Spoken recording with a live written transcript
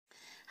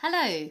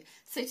Hello,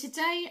 so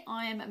today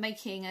I am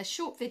making a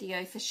short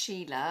video for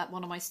Sheila,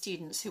 one of my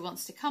students who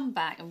wants to come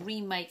back and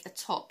remake a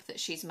top that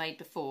she's made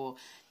before.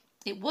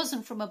 It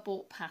wasn't from a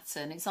bought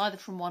pattern, it's either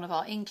from one of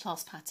our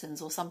in-class patterns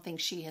or something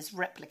she has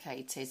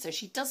replicated. So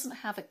she doesn't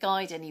have a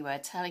guide anywhere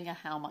telling her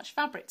how much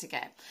fabric to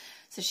get.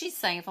 So she's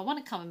saying, if I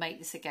want to come and make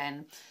this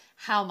again,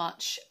 how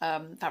much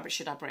fabric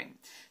should I bring?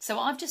 So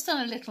I've just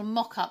done a little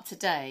mock-up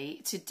today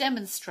to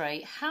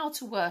demonstrate how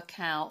to work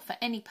out for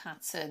any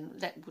pattern,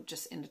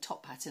 just in the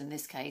top pattern in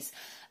this case,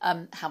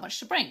 how much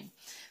to bring.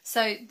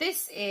 So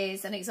this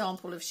is an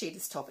example of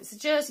Sheila's top. It's a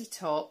jersey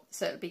top,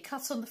 so it'll be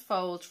cut on the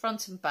fold,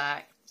 front and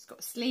back. It's got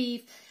a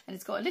sleeve and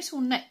it's got a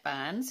little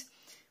neckband,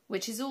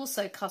 which is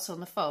also cut on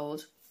the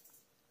fold.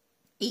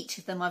 Each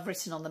of them I've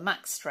written on the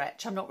max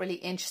stretch. I'm not really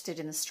interested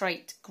in the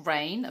straight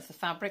grain of the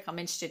fabric. I'm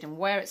interested in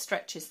where it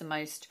stretches the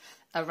most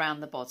around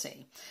the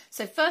body.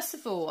 So first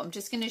of all, I'm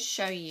just going to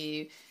show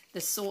you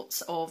the sorts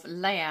of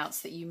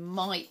layouts that you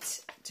might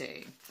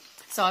do.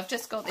 So I've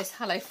just got this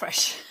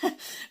HelloFresh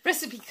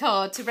recipe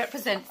card to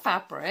represent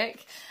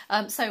fabric.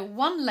 So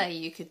one lay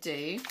you could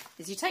do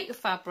is you take your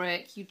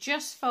fabric, you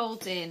just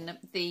fold in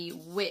the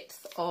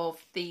width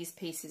of these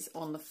pieces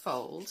on the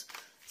fold.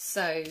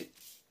 So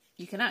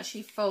you can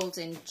actually fold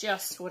in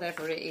just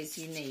whatever it is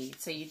you need.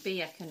 So you'd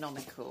be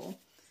economical.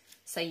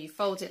 So you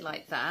fold it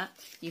like that.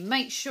 You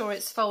make sure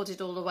it's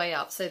folded all the way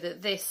up so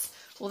that this,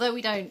 although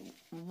we don't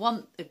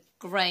want the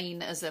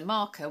grain as a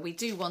marker, we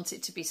do want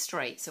it to be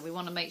straight. So we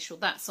want to make sure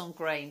that's on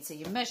grain. So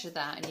you measure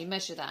that and you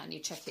measure that and you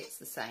check it's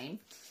the same.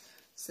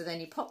 So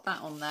then you pop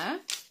that on there.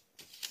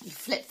 You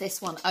flip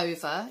this one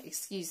over.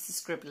 Excuse the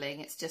scribbling.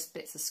 It's just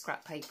bits of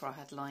scrap paper I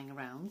had lying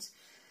around.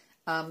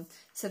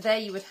 So there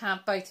you would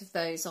have both of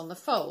those on the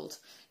fold.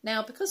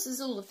 Now, because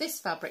there's all of this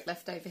fabric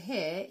left over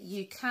here,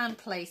 you can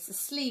place a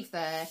sleeve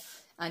there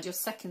and your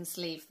second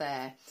sleeve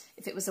there.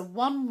 If it was a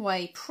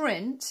one-way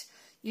print,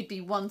 you'd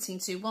be wanting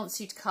to, once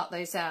you'd cut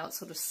those out,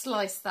 sort of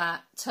slice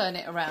that, turn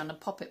it around and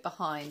pop it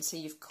behind, so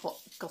you've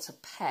got a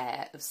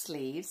pair of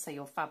sleeves, so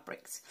your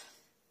fabrics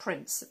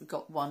prints have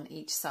got one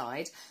each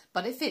side.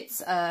 But if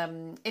it's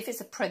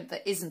a print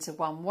that isn't a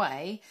one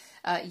way,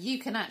 you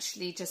can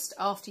actually just,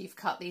 after you've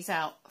cut these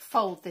out,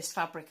 fold this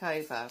fabric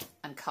over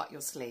and cut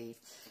your sleeve.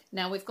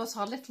 Now we've got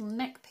our little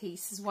neck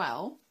piece as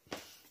well.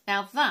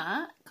 Now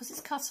that, because it's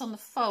cut on the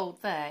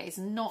fold there, is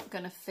not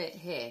going to fit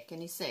here.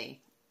 Can you see?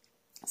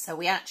 So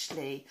we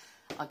actually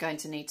are going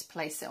to need to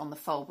place it on the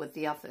fold with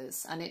the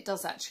others, and it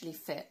does actually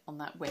fit on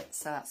that width,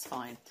 so that's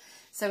fine.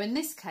 So in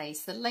this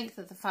case, the length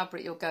of the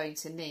fabric you're going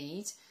to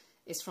need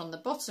is from the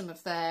bottom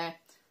of there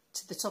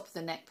to the top of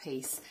the neck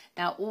piece.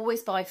 Now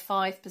always buy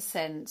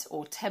 5%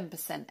 or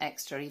 10%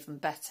 extra, even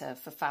better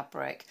for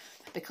fabric,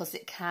 because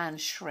it can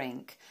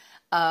shrink.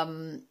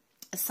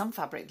 Some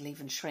fabric will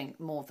even shrink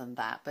more than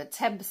that, but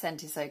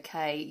 10% is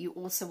okay. You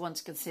also want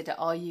to consider,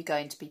 are you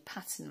going to be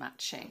pattern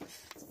matching?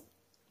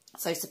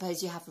 So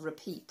suppose you have a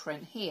repeat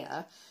print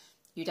here,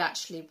 you'd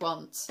actually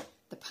want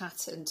the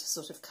pattern to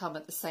sort of come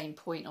at the same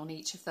point on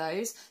each of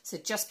those. So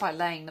just by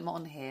laying them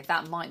on here,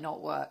 that might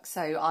not work.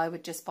 So I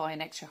would just buy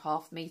an extra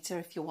 ½ metre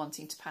if you're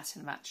wanting to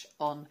pattern match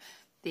on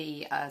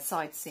the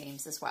side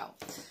seams as well.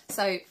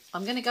 So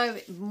I'm going to go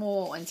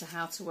more into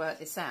how to work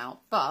this out,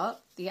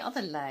 but the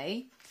other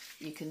lay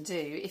you can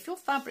do, if your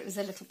fabric was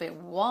a little bit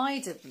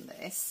wider than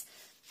this,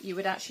 you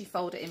would actually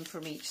fold it in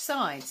from each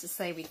side. So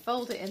say we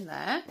fold it in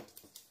there,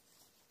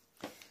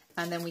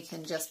 and then we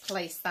can just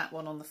place that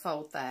one on the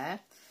fold there,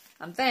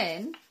 and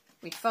then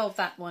we fold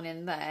that one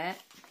in there.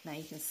 Now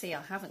you can see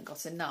I haven't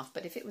got enough,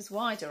 but if it was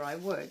wider I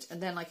would,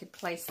 and then I could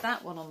place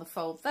that one on the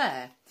fold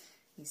there.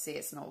 You see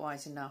it's not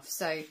wide enough.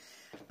 So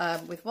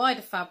with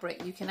wider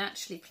fabric you can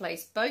actually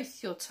place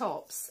both your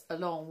tops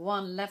along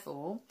one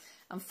level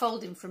and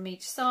fold in from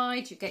each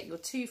side. You get your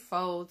two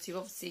folds. You've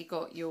obviously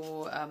got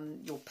your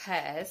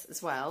pairs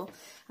as well,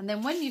 and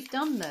then when you've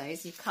done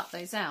those, you've cut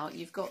those out,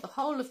 you've got the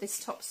whole of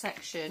this top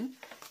section.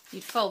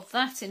 You'd fold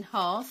that in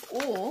half,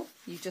 or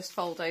you just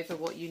fold over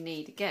what you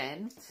need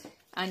again,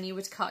 and you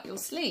would cut your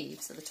sleeve.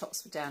 So the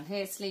tops were down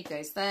here, sleeve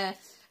goes there,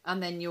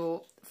 and then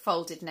your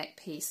folded neck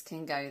piece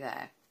can go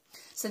there.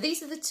 So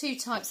these are the two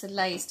types of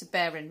lays to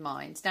bear in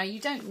mind. Now you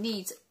don't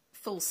need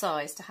full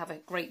size to have a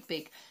great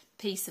big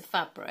piece of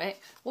fabric.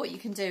 What you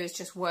can do is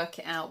just work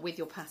it out with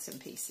your pattern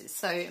pieces.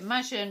 So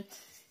imagine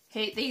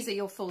here, these are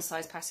your full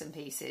size pattern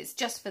pieces.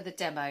 Just for the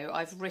demo,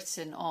 I've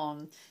written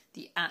on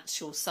the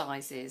actual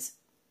sizes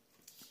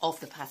of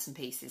the pattern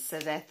pieces. So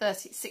they're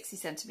 60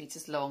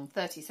 centimetres long,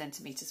 30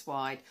 centimetres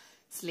wide,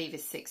 sleeve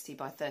is 60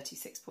 by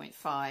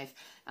 36.5,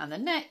 and the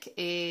neck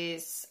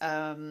is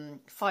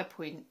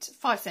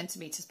 5.5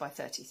 centimetres by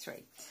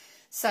 33.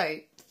 So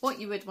what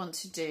you would want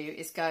to do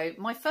is go,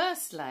 my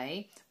first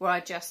lay, where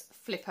I just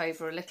flip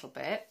over a little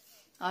bit,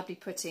 I'd be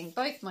putting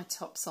both my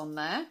tops on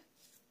there,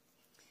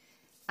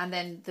 and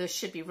then there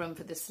should be room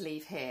for the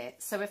sleeve here.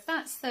 So if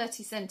that's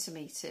 30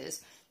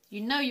 centimetres, you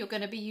know you're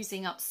going to be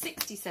using up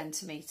 60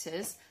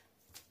 centimetres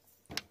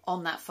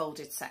on that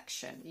folded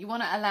section. You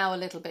want to allow a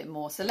little bit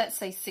more, so let's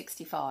say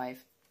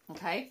 65,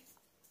 okay?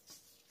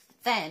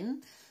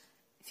 Then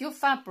If your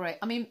fabric,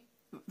 I mean,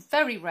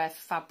 very rare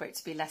for fabric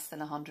to be less than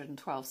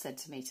 112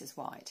 centimetres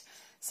wide.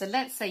 So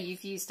let's say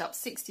you've used up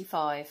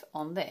 65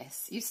 on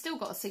this. You've still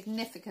got a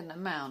significant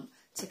amount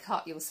to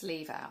cut your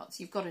sleeve out.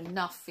 You've got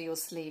enough for your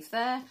sleeve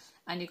there,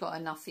 and you've got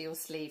enough for your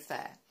sleeve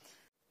there.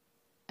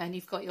 And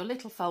you've got your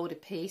little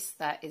folded piece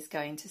that is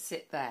going to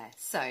sit there.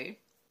 So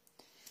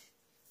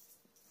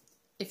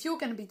if you're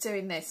going to be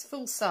doing this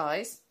full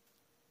size,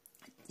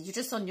 you're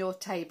just on your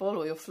table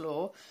or your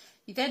floor,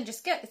 you then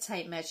just get the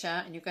tape measure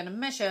and you're going to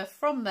measure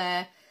from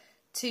there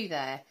to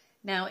there.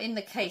 Now, in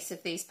the case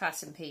of these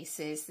pattern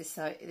pieces, this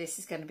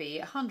is going to be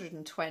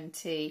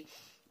 120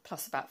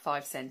 plus about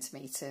 5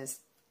 centimetres.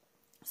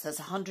 So it's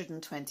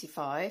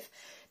 125.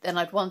 Then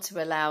I'd want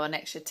to allow an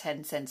extra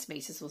 10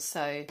 centimetres or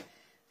so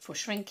for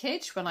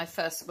shrinkage when I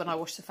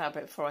wash the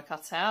fabric before I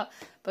cut out.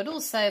 But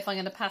also, if I'm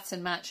going to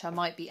pattern match, I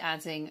might be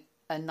adding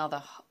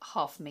another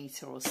 ½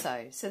 metre or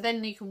so. So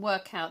then you can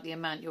work out the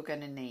amount you're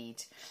going to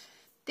need.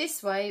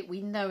 This way,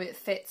 we know it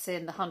fits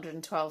in the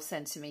 112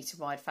 centimetre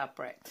wide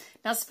fabric.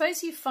 Now,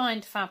 suppose you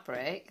find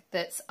fabric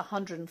that's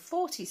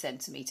 140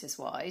 centimetres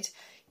wide.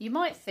 You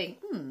might think,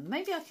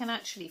 maybe I can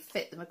actually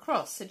fit them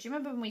across. So do you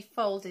remember when we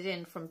folded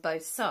in from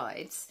both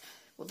sides?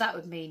 Well, that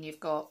would mean you've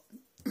got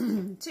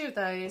two of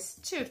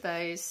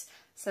those,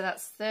 so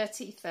that's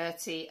 30,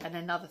 30, and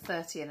another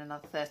 30 and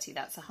another 30.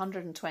 That's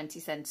 120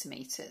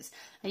 centimetres.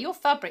 Now, your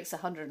fabric's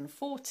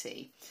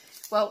 140.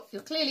 Well,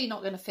 you're clearly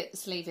not going to fit the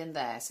sleeve in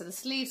there. So the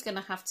sleeve's going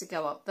to have to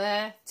go up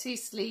there. 2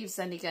 sleeves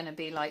only going to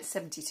be like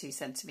 72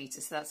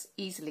 centimetres. So that's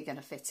easily going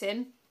to fit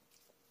in.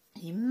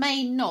 You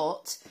may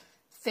not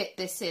fit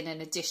this in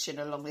addition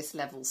along this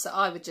level. So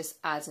I would just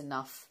add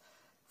enough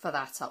for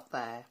that up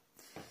there.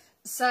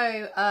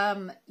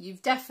 So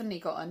you've definitely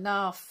got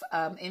enough.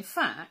 In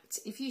fact,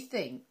 if you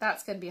think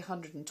that's going to be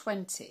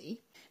 120,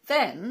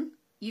 then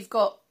you've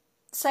got,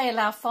 say,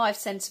 allow 5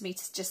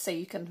 centimetres just so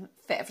you can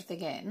fit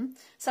everything in.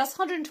 So that's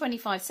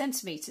 125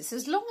 centimetres.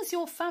 As long as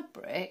your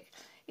fabric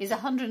is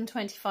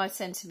 125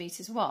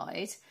 centimetres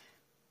wide,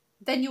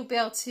 then you'll be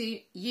able to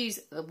use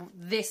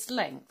this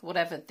length,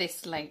 whatever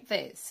this length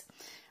is.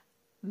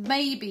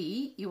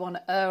 Maybe you want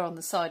to err on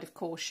the side of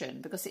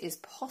caution, because it is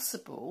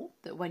possible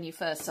that when you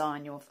first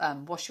iron your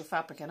wash your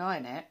fabric and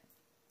iron it,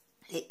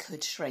 it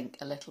could shrink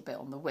a little bit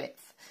on the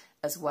width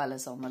as well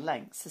as on the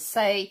length. So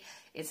say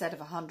instead of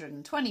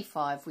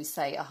 125, we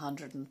say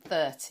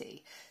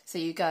 130. So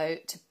you go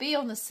to be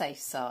on the safe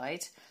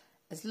side.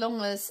 As long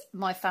as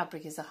my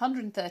fabric is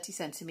 130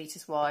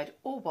 centimetres wide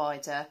or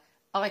wider,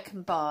 I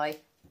can buy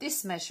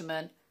this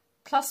measurement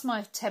plus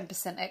my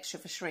 10% extra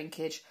for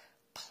shrinkage,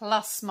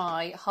 plus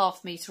my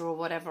 ½ metre or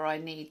whatever I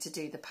need to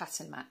do the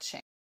pattern matching.